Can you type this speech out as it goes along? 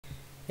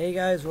Hey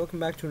guys, welcome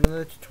back to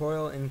another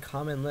tutorial in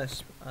Common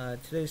Lisp.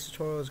 Today's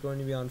tutorial is going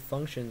to be on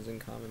functions in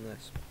Common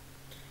Lisp.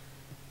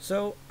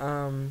 So,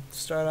 to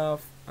start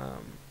off,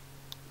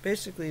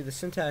 basically the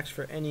syntax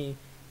for any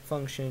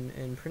function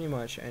in pretty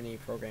much any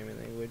programming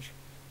language.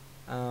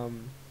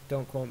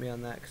 Don't quote me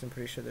on that because I'm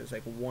pretty sure there's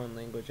like one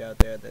language out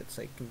there that's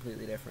like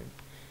completely different.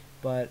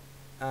 But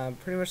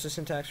pretty much the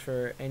syntax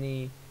for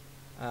any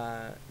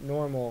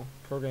normal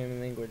programming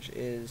language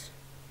is,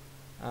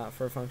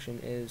 for a function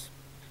is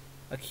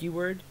a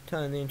keyword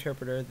telling the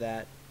interpreter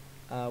that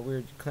we're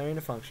declaring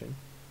a function,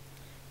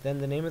 then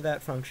the name of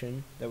that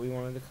function that we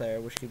want to declare,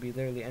 which could be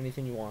literally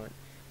anything you want.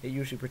 It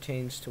usually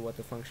pertains to what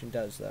the function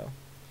does though.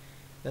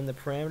 Then the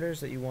parameters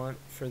that you want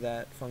for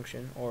that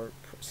function, or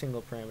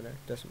single parameter,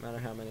 doesn't matter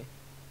how many.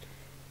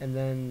 And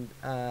then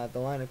the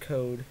line of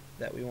code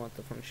that we want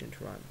the function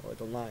to run, or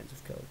the lines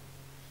of code.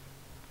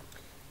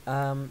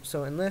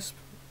 So in Lisp,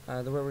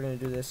 the way we're going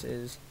to do this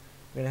is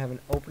we're going to have an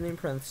opening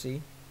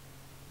parenthesis.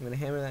 I'm going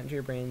to hammer that into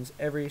your brains.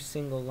 Every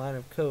single line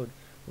of code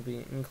will be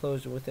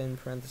enclosed within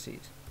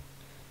parentheses.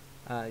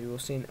 You will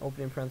see an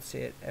opening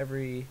parenthesis at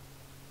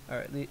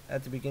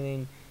at the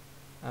beginning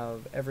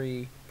of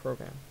every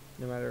program,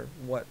 no matter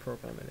what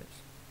program it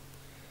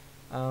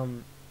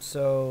is.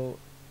 So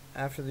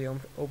after the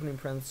opening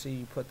parenthesis,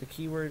 you put the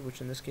keyword,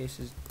 which in this case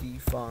is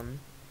defun,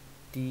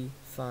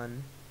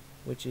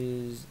 which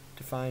is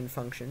defined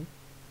function.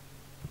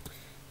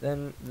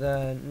 Then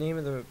the name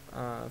of the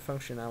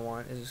function I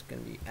want is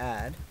going to be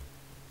add.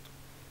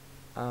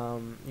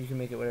 You can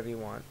make it whatever you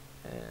want,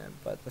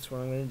 but that's what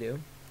I'm going to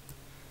do.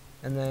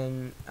 And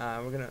then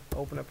we're going to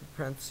open up a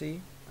parenthesis,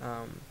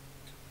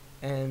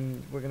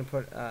 and we're going to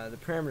put the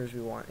parameters we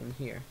want in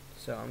here.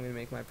 So I'm going to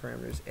make my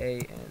parameters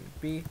A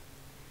and B, and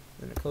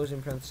then a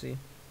closing parenthesis.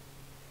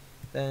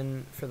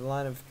 Then for the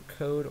line of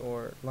code,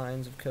 or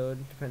lines of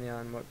code, depending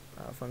on what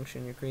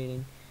function you're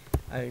creating,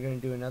 you're going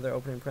to do another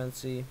opening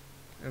parenthesis.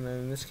 And then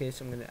in this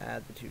case, I'm going to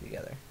add the two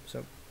together. So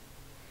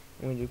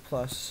I'm going to do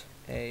plus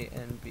A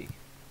and B.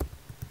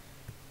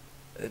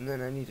 And then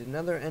I need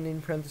another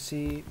ending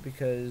parenthesis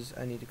because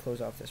I need to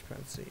close off this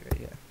parenthesis right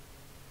here.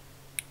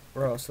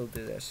 Or else it'll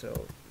do this.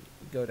 So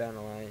go down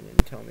the line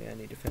and tell me I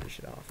need to finish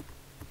it off.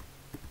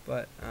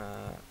 But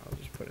I'll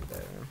just put it there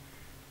now.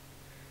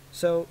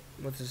 So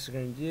what this is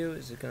going to do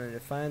is it's going to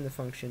define the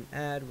function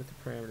add with the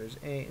parameters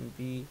A and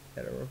B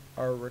that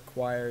are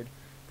required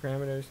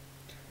parameters.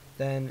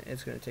 Then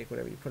it's going to take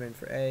whatever you put in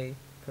for A,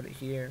 put it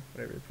here,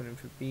 whatever you put in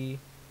for B,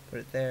 put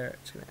it there.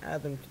 It's going to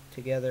add them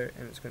together,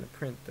 and it's going to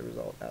print the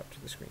result out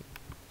to the screen.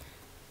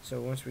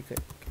 So once we click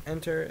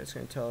enter, it's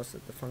going to tell us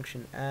that the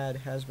function add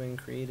has been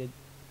created,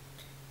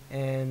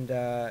 and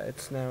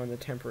it's now in the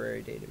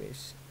temporary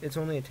database. It's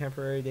only a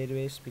temporary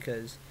database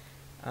because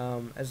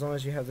as long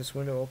as you have this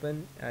window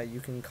open, you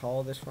can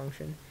call this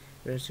function,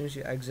 but as soon as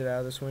you exit out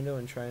of this window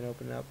and try and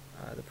open up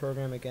the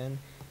program again,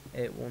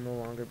 it will no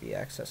longer be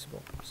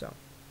accessible. So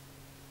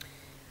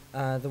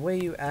the way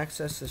you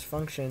access this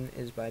function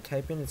is by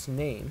typing its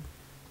name,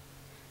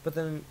 but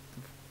then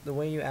the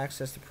way you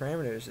access the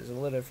parameters is a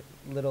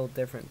little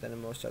different than in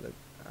most other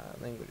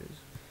languages.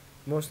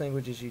 Most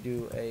languages you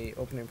do a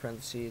opening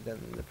parenthesis,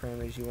 then the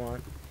parameters you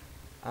want,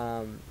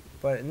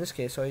 but in this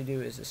case all you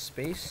do is a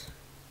space,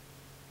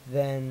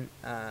 then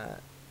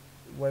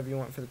whatever you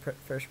want for the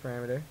first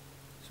parameter,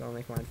 so I'll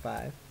make mine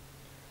 5,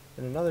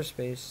 then another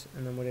space,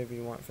 and then whatever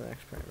you want for the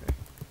next parameter,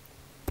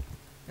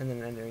 and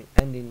then an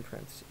ending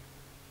parenthesis.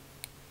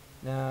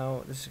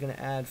 Now this is going to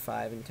add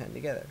 5 and 10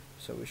 together,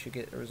 so we should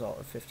get a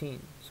result of 15.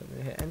 So I'm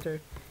going to hit enter,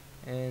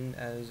 and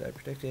as I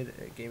predicted,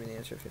 it gave me the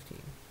answer 15.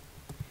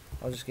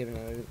 I'll just give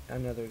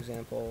another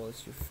example.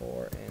 Let's do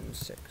 4 and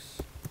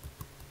 6.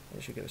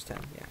 It should give us 10,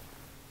 yeah.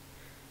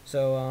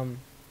 So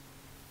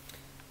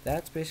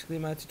that's basically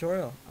my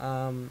tutorial.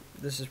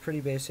 This is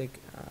pretty basic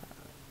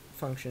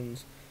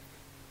functions.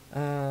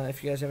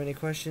 If you guys have any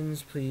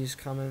questions, please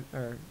comment,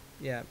 or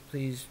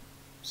please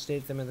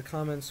state them in the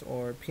comments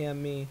or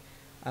PM me.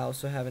 I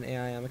also have an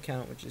AIM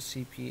account, which is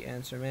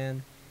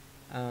Cpanswerman,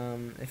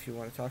 if you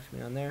want to talk to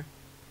me on there.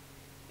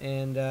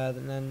 And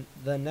then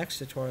the next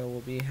tutorial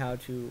will be how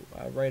to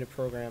write a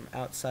program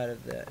outside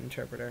of the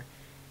interpreter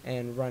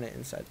and run it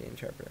inside the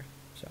interpreter.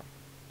 So,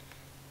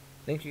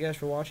 thank you guys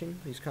for watching.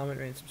 Please comment,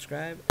 rate, and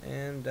subscribe,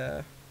 and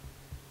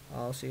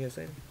I'll see you guys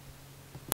later.